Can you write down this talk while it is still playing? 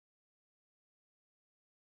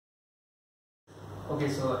Okay,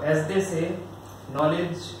 so as they say,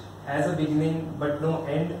 knowledge has a beginning but no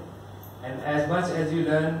end, and as much as you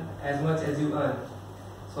learn, as much as you earn.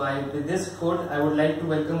 So with this quote, I would like to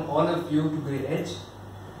welcome all of you to Grey Edge,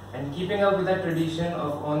 and keeping up with that tradition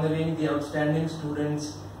of honoring the outstanding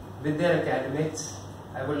students with their academics,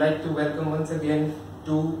 I would like to welcome once again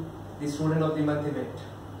to the Student of the Month event.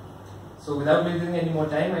 So without wasting any more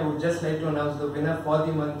time, I would just like to announce the winner for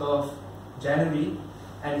the month of January,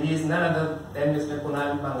 and he is none other than Mr.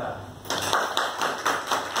 Kunal Banga.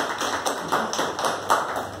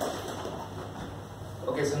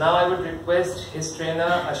 Okay, so now I would request his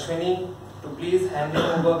trainer Ashwini to please hand him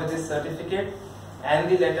over with his certificate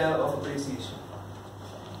and the letter of appreciation.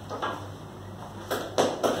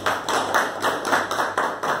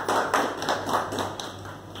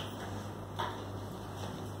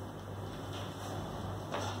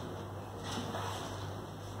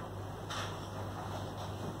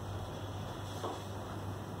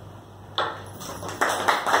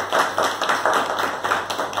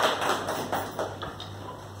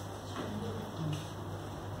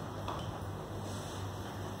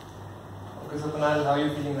 So Kunal, how are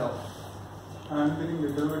you feeling now? I am feeling a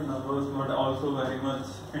little bit nervous, but also very much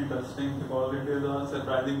interesting because it is a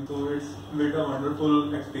surprising. So it's been a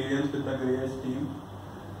wonderful experience with the Grey Edge team,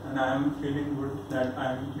 and I am feeling good that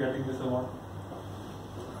I am getting this award.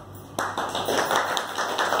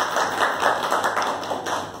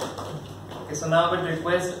 Okay, so now I would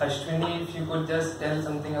request Ashwini if you could just tell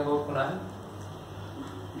something about Kunal.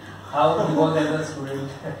 How he was as a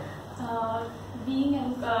student.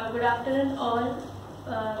 Good afternoon all.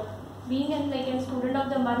 Being a student of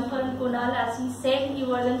the month for Kunal, as he said, he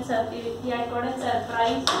had got a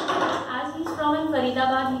surprise. As he's from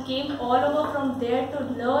Faridabad, he came all over from there to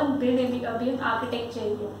learn building architecture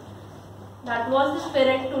here. That was the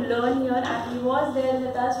spirit to learn here, and he was there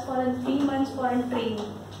with us for 3 months for a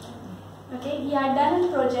training. Okay, he had done a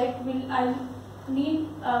project. I need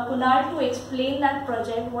Kunal to explain that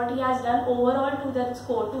project, what he has done overall to that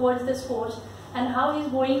score, towards this course, and how he is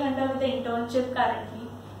going under with the internship currently.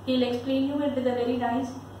 He'll explain you it with a very nice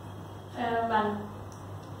manner.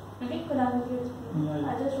 Okay, Kunal, will you explain? Yeah.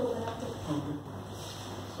 I'll just open up it. Okay.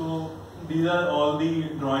 So these are all the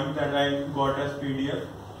drawings that I got as PDF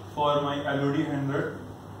for my LOD 100.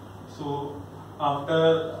 So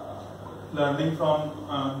after learning from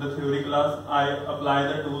the theory class, I apply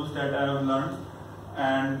the tools that I have learned,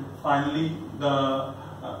 and finally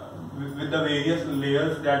with the various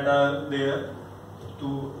layers that are there.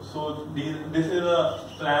 This is a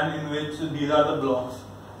plan in which these are the blocks,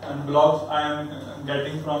 and blocks I am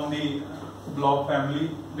getting from the block family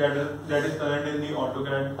that is current in the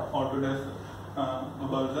AutoCAD Autodesk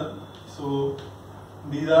version. So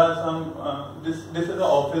these are some. This is an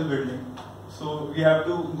office building. So we have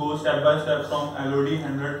to go step by step from LOD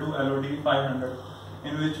 100 to LOD 500,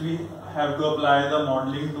 in which we have to apply the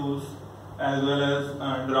modeling tools as well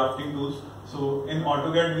as drafting tools. So in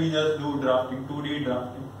AutoCAD we just do drafting, 2D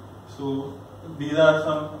drafting. So these are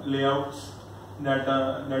some layouts that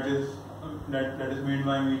is made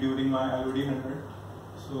by me during my LOD 100.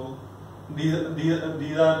 So these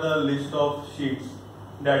are the list of sheets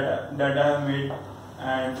that I have made,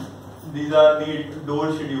 and these are the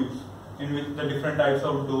door schedules in which the different types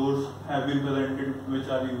of doors have been presented, which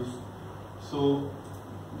are used. So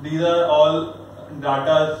these are all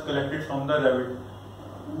data collected from the Revit.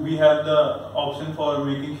 We have the option for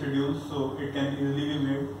making schedules, so it can easily be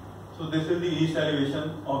made. So this is the east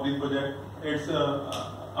elevation of the project. It's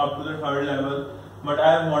up to the 3rd level, but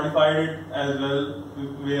I have modified it as well,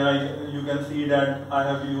 where you can see that I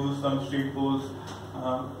have used some street poles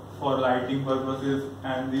for lighting purposes,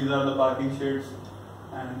 and these are the parking shades,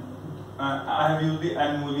 and I have used the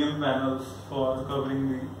aluminum panels for covering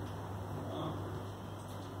the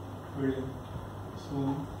building.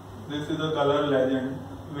 So this is a color legend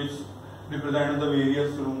which represents the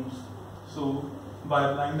various rooms. So by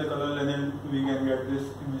applying the color legend, we can get this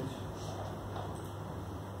image.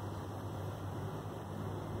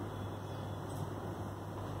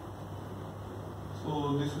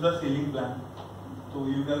 So this is the ceiling plan. So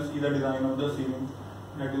you can see the design of the ceiling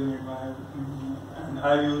that is made by, and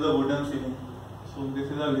I have used the wooden ceiling. So this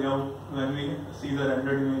is a layout. When we see the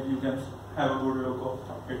rendered image, you can have a good look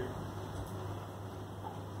of it.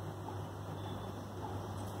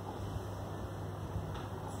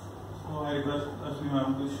 So I request Ashwini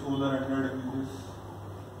ma'am to show the rendered images.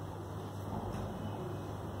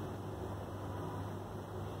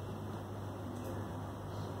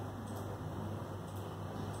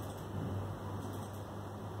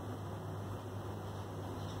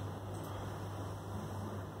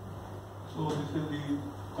 So this is the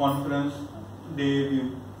conference day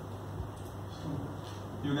view. So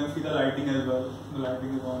you can see the lighting as well. The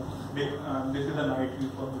lighting is on. This is the night view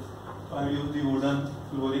for this. So I use the wooden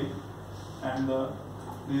flooring, and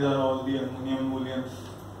these are all the aluminum mullions.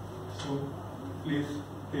 So please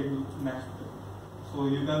take next. So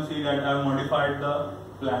you can see that I have modified the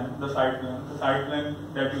plan, the site plan. The site plan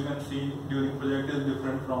that you can see during project is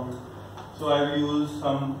different from it. So I have used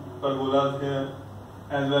some pergolas here,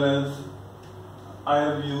 as well as I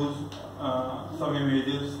have used some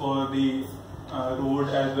images for the road,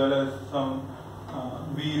 as well as some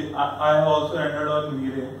I have also rendered on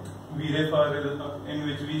V-Ray in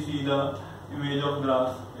which we see the image of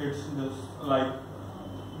grass. It's just like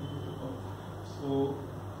so.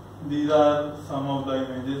 These are some of the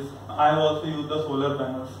images. I have also used the solar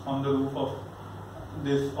panels on the roof of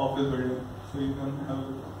this office building, so you can have a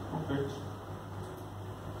look at it.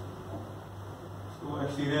 So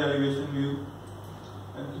exterior elevation view.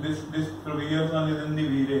 This previous one is in the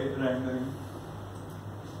V-Ray rendering.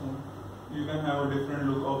 So you can have a different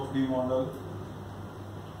look of the model.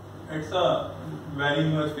 It's a very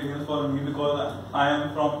new experience for me because I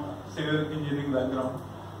am from civil engineering background.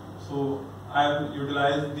 So I have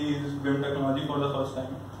utilized these BIM technology for the first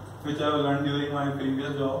time, which I have learned during my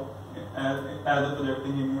previous job as a project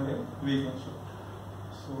engineer in V-Construct.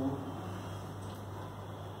 So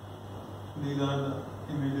these are the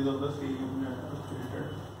images of the CAD that I have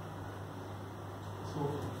created.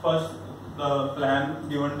 So first, the plan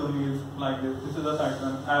given to me is like this. This is the site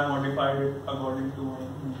plan. I have modified it according to my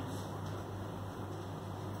needs.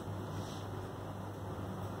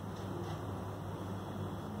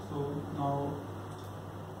 So now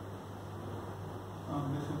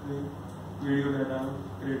this is the video that I have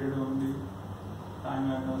created on the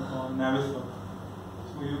timeline on Navisworks.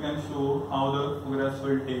 So you can show how the progress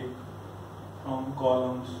will take from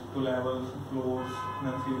columns to levels, floors,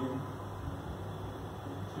 then ceiling.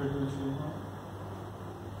 So it will show you.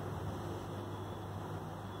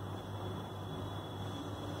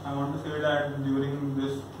 I want to say that during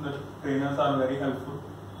this, the trainers are very helpful.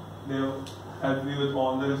 They have helped me with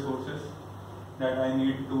all the resources that I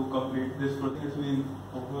need to complete this project. It's been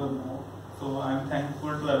over now. So I am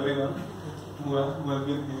thankful to everyone who have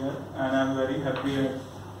been here, and I am very happy that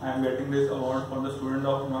I am getting this award for the Student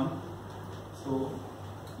of the Month. So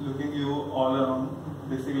looking you all around,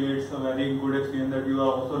 basically it's a very good experience that you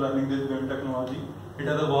are also learning this BIM technology. It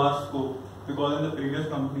has a vast scope because in the previous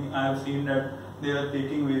company I have seen that they are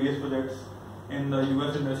taking various projects in the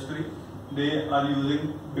US industry. They are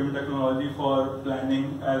using BIM technology for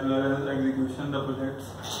planning as well as executing the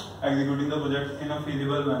projects in a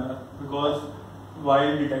feasible manner, because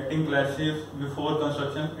while detecting clashes before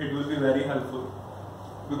construction, it will be very helpful.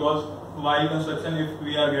 Because while construction, if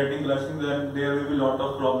we are getting clashes, then there will be a lot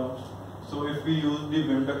of problems. So if we use the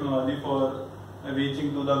BIM technology for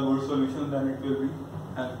reaching to the good solutions, then it will be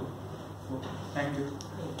helpful. So thank you.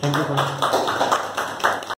 Thank you.